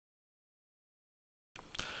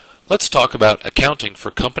Let's talk about accounting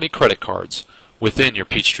for company credit cards within your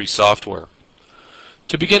Peachtree software.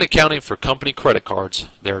 To begin accounting for company credit cards,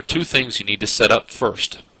 there are two things you need to set up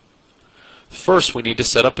first. First, we need to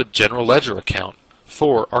set up a general ledger account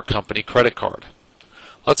for our company credit card.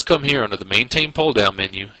 Let's come here under the Maintain pull-down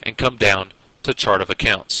menu and come down to Chart of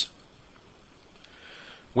Accounts.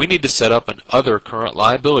 We need to set up an Other Current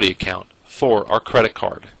Liability account for our credit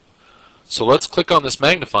card. So let's click on this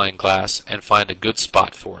magnifying glass and find a good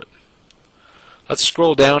spot for it. Let's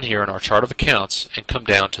scroll down here in our Chart of Accounts and come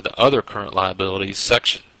down to the Other Current Liabilities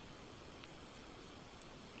section.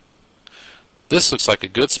 This looks like a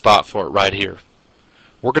good spot for it right here.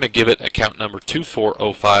 We're going to give it account number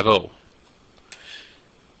 24050.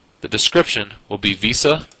 The description will be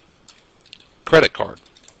Visa credit card.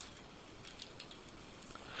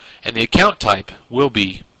 And the account type will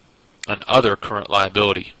be an Other Current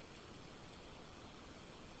Liability.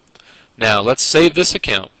 Now let's save this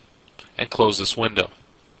account and close this window.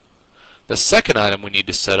 The second item we need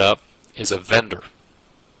to set up is a vendor.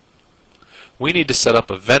 We need to set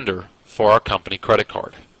up a vendor for our company credit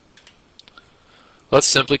card. Let's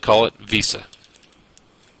simply call it Visa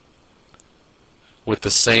with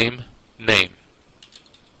the same name.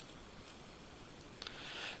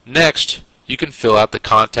 Next, you can fill out the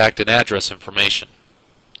contact and address information.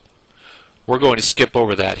 We're going to skip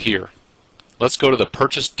over that here. Let's go to the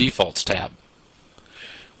Purchase Defaults tab.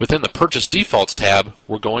 Within the Purchase Defaults tab,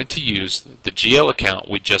 we're going to use the GL account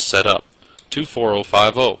we just set up,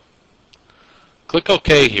 24050. Click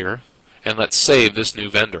OK here, and let's save this new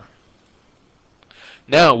vendor.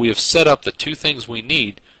 Now we have set up the two things we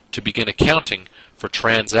need to begin accounting for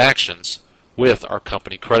transactions with our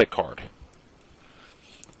company credit card.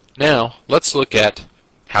 Now let's look at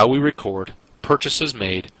how we record purchases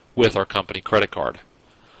made with our company credit card.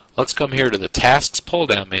 Let's come here to the Tasks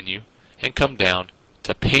pull-down menu and come down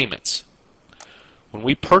to Payments. When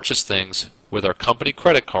we purchase things with our company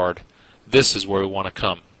credit card, this is where we want to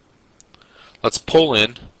come. Let's pull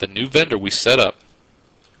in the new vendor we set up.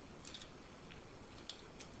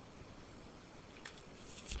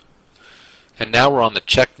 And now we're on the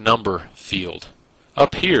Check Number field.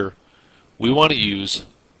 Up here, we want to use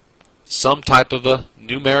some type of a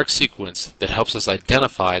numeric sequence that helps us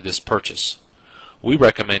identify this purchase. We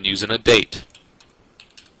recommend using a date.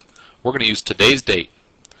 We're going to use today's date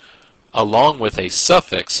along with a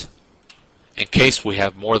suffix in case we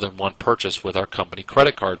have more than one purchase with our company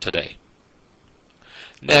credit card today.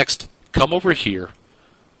 Next, come over here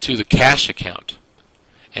to the cash account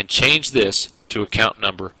and change this to account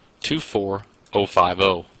number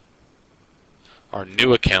 24050, our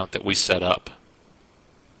new account that we set up.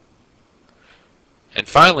 And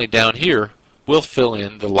finally, down here, we'll fill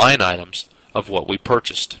in the line items of what we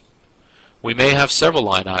purchased. We may have several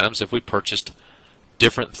line items if we purchased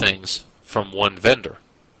different things from one vendor.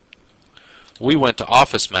 We went to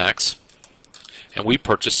OfficeMax and we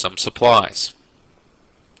purchased some supplies.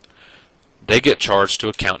 They get charged to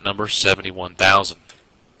account number 71,000.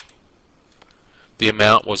 The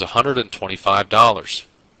amount was $125.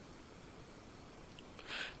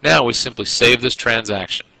 Now we simply save this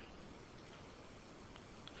transaction.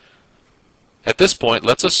 At this point,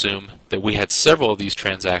 let's assume that we had several of these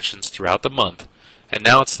transactions throughout the month, and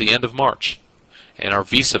now it's the end of March, and our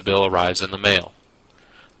Visa bill arrives in the mail.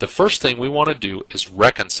 The first thing we want to do is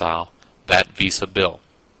reconcile that Visa bill.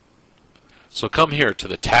 So come here to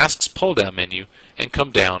the Tasks pull-down menu and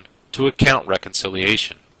come down to Account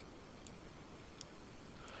Reconciliation.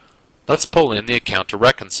 Let's pull in the account to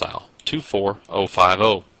reconcile,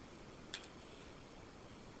 24050.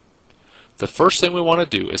 The first thing we want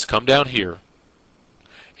to do is come down here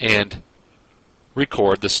and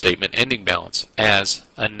record the statement ending balance as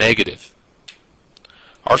a negative.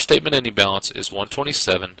 Our statement ending balance is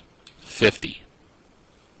 $127.50.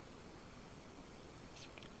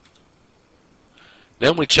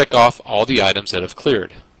 Then we check off all the items that have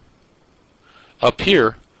cleared. Up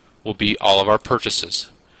here will be all of our purchases.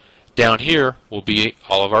 Down here will be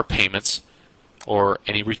all of our payments or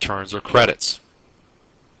any returns or credits.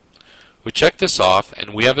 We check this off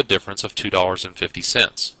and we have a difference of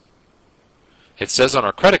 $2.50. It says on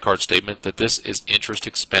our credit card statement that this is interest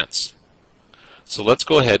expense. So let's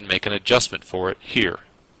go ahead and make an adjustment for it here.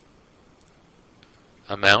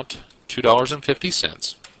 Amount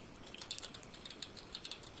 $2.50.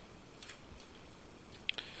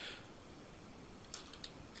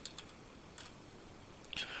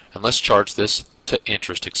 And let's charge this to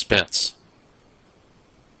interest expense.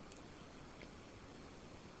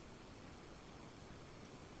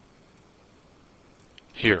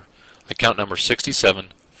 Here, account number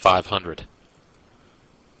 67,500.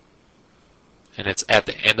 and it's at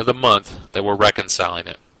the end of the month that we're reconciling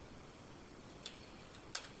it.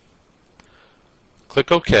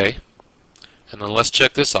 Click OK, and then let's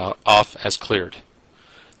check this off as cleared.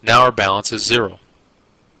 Now our balance is 0.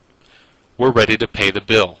 We're ready to pay the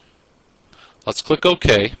bill. Let's click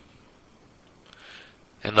OK,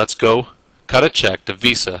 and let's go cut a check to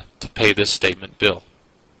Visa to pay this statement bill.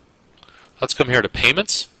 Let's come here to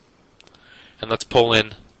Payments, and let's pull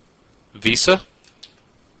in Visa,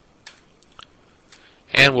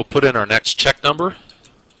 and we'll put in our next check number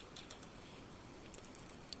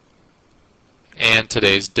and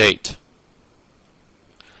today's date.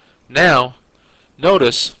 Now,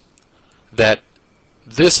 notice that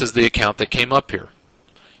this is the account that came up here.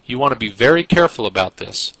 You want to be very careful about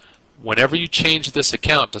this. Whenever you change this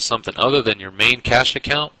account to something other than your main cash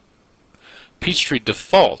account, Peachtree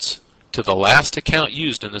defaults to the last account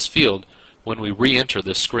used in this field when we re-enter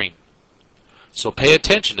this screen. So pay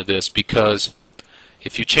attention to this, because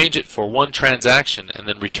if you change it for one transaction and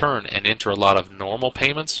then return and enter a lot of normal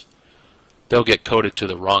payments, they'll get coded to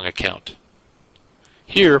the wrong account.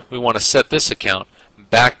 Here we want to set this account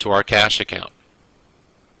back to our cash account.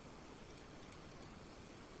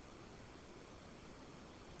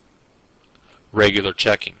 Regular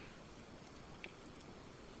checking.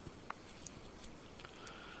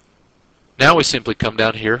 Now we simply come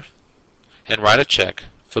down here and write a check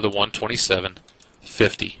for the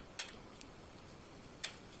 $127.50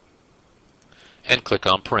 and click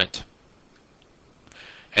on Print.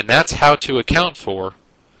 And that's how to account for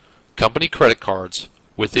company credit cards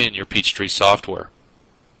within your Peachtree software.